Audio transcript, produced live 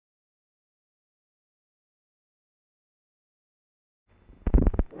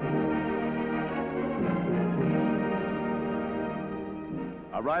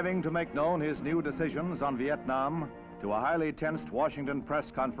Arriving to make known his new decisions on Vietnam to a highly tensed Washington press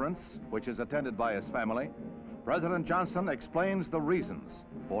conference, which is attended by his family, President Johnson explains the reasons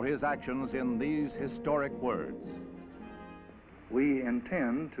for his actions in these historic words. We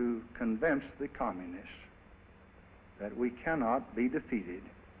intend to convince the communists that we cannot be defeated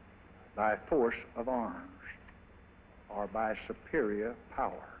by force of arms or by superior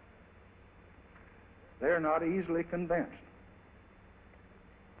power. They're not easily convinced.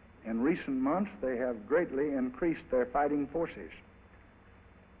 In recent months, they have greatly increased their fighting forces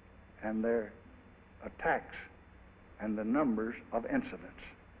and their attacks and the numbers of incidents.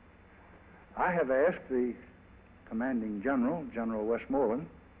 I have asked the Commanding General, General Westmoreland,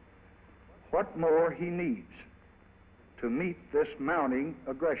 what more he needs to meet this mounting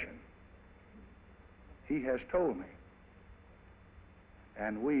aggression. He has told me,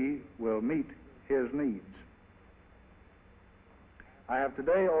 and we will meet his needs. I have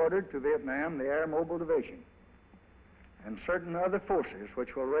today ordered to Vietnam the Air Mobile Division and certain other forces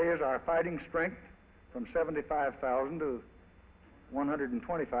which will raise our fighting strength from 75,000 to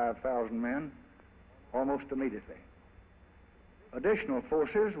 125,000 men almost immediately. Additional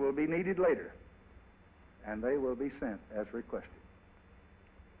forces will be needed later, and they will be sent as requested.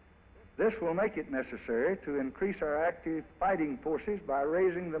 This will make it necessary to increase our active fighting forces by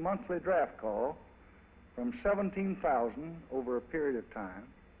raising the monthly draft call from 17,000 over a period of time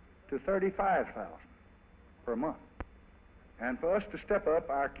to 35,000 per month, and for us to step up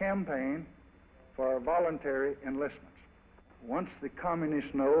our campaign for voluntary enlistments. Once the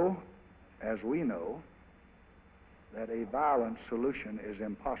communists know, as we know, that a violent solution is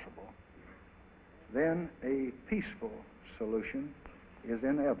impossible, then a peaceful solution is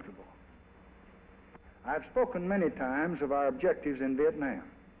inevitable. I've spoken many times of our objectives in Vietnam.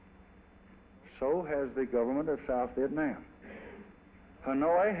 So has the government of South Vietnam.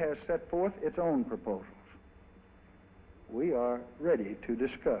 Hanoi has set forth its own proposals. We are ready to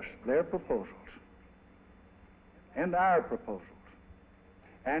discuss their proposals and our proposals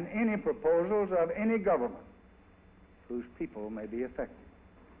and any proposals of any government whose people may be affected.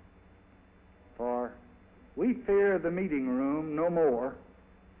 For we fear the meeting room no more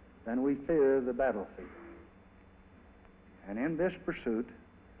than we fear the battlefield. And in this pursuit,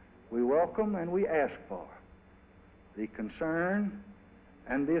 we welcome and we ask for the concern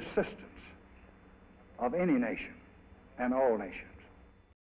and the assistance of any nation and all nations.